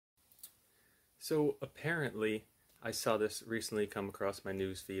So apparently, I saw this recently come across my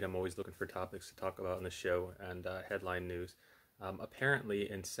news feed. I'm always looking for topics to talk about on the show and headline news. Apparently,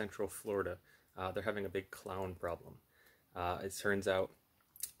 in Central Florida, they're having a big clown problem. It turns out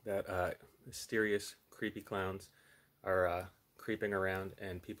that mysterious, creepy clowns are creeping around,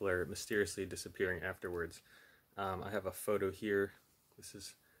 and people are mysteriously disappearing afterwards. I have a photo here. This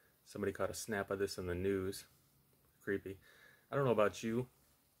is somebody caught a snap of this in the news. Creepy. I don't know about you,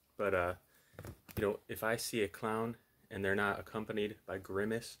 but if I see a clown and they're not accompanied by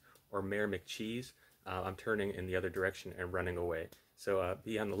Grimace or Mayor McCheese, I'm turning in the other direction and running away. So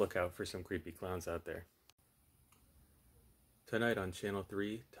be on the lookout for some creepy clowns out there. Tonight on Channel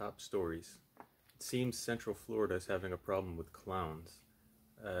 3, Top Stories. It seems Central Florida is having a problem with clowns.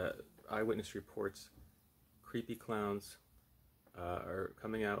 Eyewitness reports creepy clowns are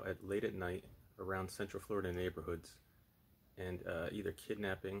coming out late at night around Central Florida neighborhoods and either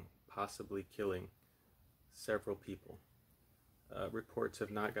kidnapping, possibly killing several people. Reports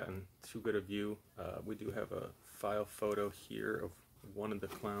have not gotten too good a view. We do have a file photo here of one of the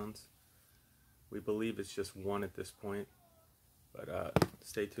clowns. We believe it's just one at this point, but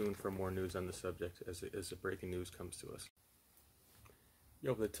stay tuned for more news on the subject as the breaking news comes to us.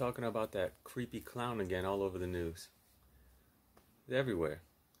 Yo, they're talking about that creepy clown again all over the news. It's everywhere.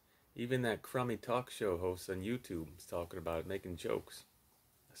 Even that crummy talk show host on YouTube is talking about it, making jokes.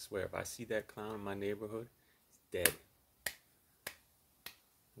 I swear, if I see that clown in my neighborhood, it's dead.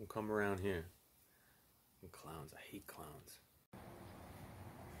 Don't come around here. And clowns, I hate clowns.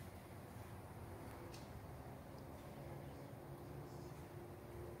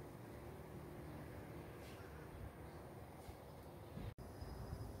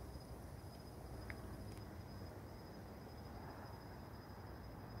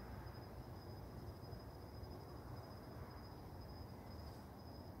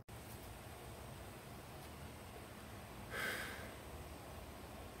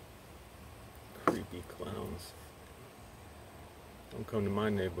 Creepy clowns. Don't come to my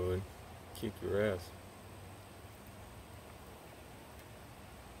neighborhood. Kick your ass.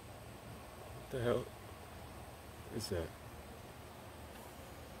 What the hell is that? It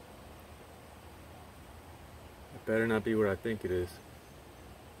better not be what I think it is.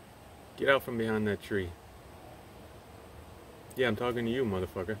 Get out from behind that tree. Yeah, I'm talking to you,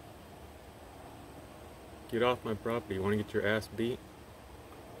 motherfucker. Get off my property. You want to get your ass beat?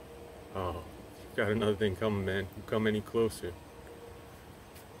 Oh, you got another thing coming, man. You come any closer.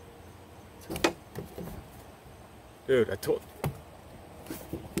 Dude, I told...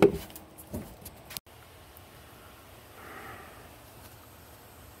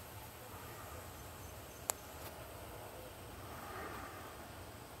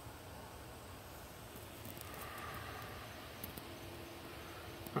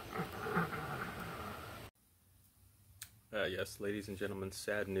 Yes, ladies and gentlemen,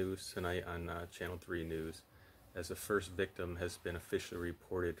 sad news tonight on Channel 3 News, as the first victim has been officially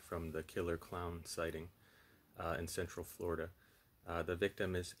reported from the killer clown sighting in Central Florida. The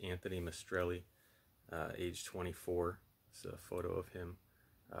victim is Anthony Mastrelli, age 24. It's a photo of him.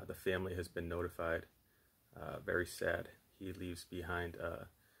 The family has been notified. Very sad. He leaves behind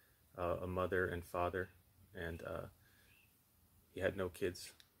a mother and father, and he had no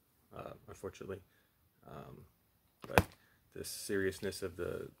kids, unfortunately. But the seriousness of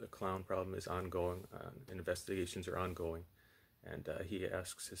the clown problem is ongoing. Investigations are ongoing, and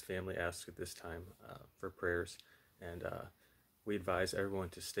his family asks at this time for prayers, and we advise everyone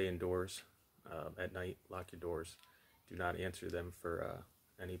to stay indoors at night. Lock your doors. Do not answer them for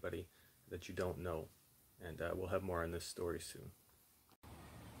anybody that you don't know, and we'll have more on this story soon.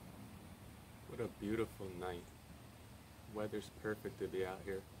 What a beautiful night. Weather's perfect to be out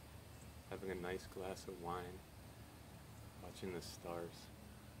here, having a nice glass of wine, watching the stars.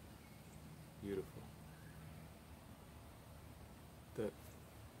 Beautiful.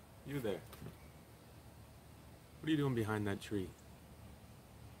 You there. What are you doing behind that tree?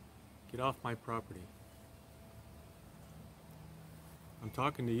 Get off my property. I'm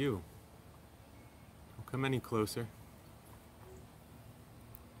talking to you. Don't come any closer.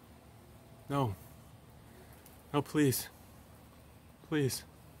 No. No, please. Please.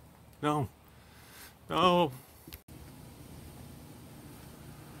 No. No.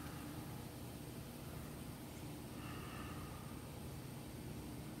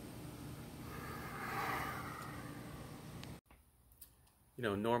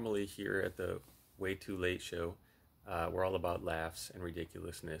 Normally here at the Way Too Late show, we're all about laughs and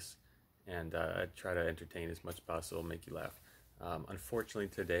ridiculousness, and I try to entertain as much as possible, make you laugh. Unfortunately,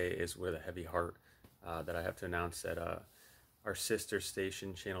 today is with a heavy heart that I have to announce that our sister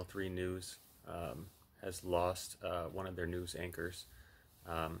station, Channel 3 News, has lost one of their news anchors.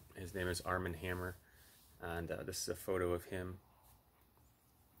 His name is Armand Hammer, and this is a photo of him.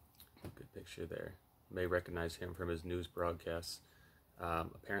 Good picture there. You may recognize him from his news broadcasts.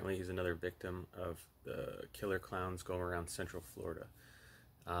 Apparently he's another victim of the killer clowns going around Central Florida.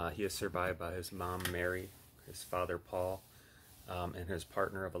 He is survived by his mom, Mary, his father, Paul, and his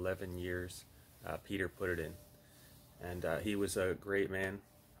partner of 11 years, Peter Put It In. And he was a great man.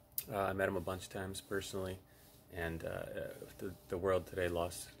 I met him a bunch of times personally, and the world today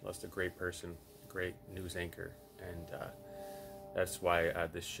lost a great person, great news anchor, and that's why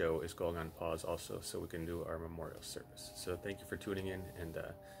this show is going on pause also, so we can do our memorial service. So thank you for tuning in, and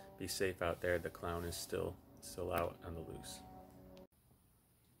be safe out there. The clown is still out on the loose.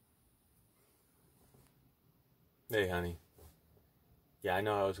 Hey, honey. Yeah, I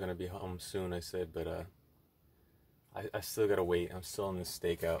know I was going to be home soon, I said, but I still got to wait. I'm still on this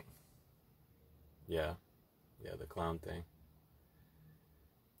stakeout. Yeah, the clown thing.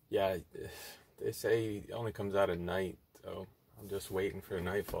 Yeah, they say it only comes out at night, so I'm just waiting for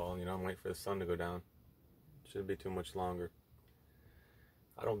nightfall. You know, I'm waiting for the sun to go down. Shouldn't be too much longer.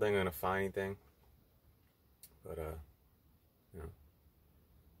 I don't think I'm going to find anything, but, you know,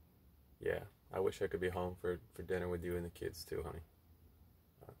 yeah, I wish I could be home for dinner with you and the kids too, honey.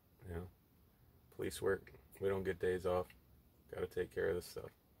 You know, police work, we don't get days off. Got to take care of this stuff.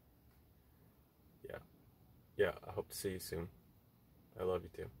 Yeah, I hope to see you soon. I love you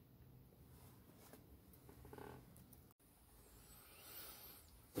too.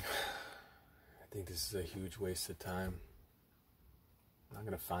 I think this is a huge waste of time. I'm not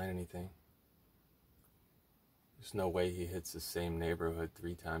going to find anything. There's no way he hits the same neighborhood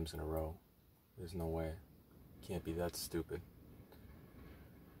 3 times in a row. There's no way. Can't be that stupid.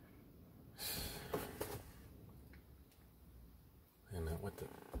 Wait a minute, what's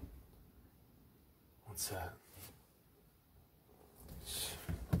that?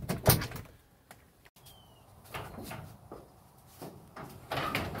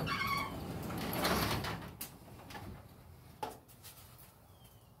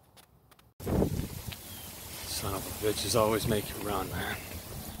 Son of a bitch, always make you run, man.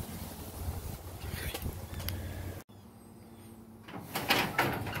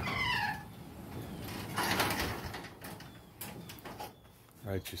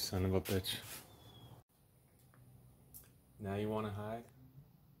 Right, you son of a bitch. Now you want to hide?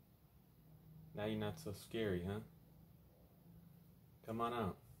 Now you're not so scary, huh? Come on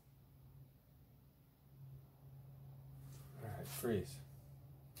out. Alright, freeze.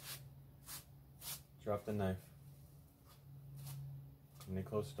 Drop the knife. Come any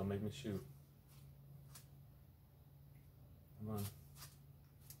closer, don't make me shoot. Come on.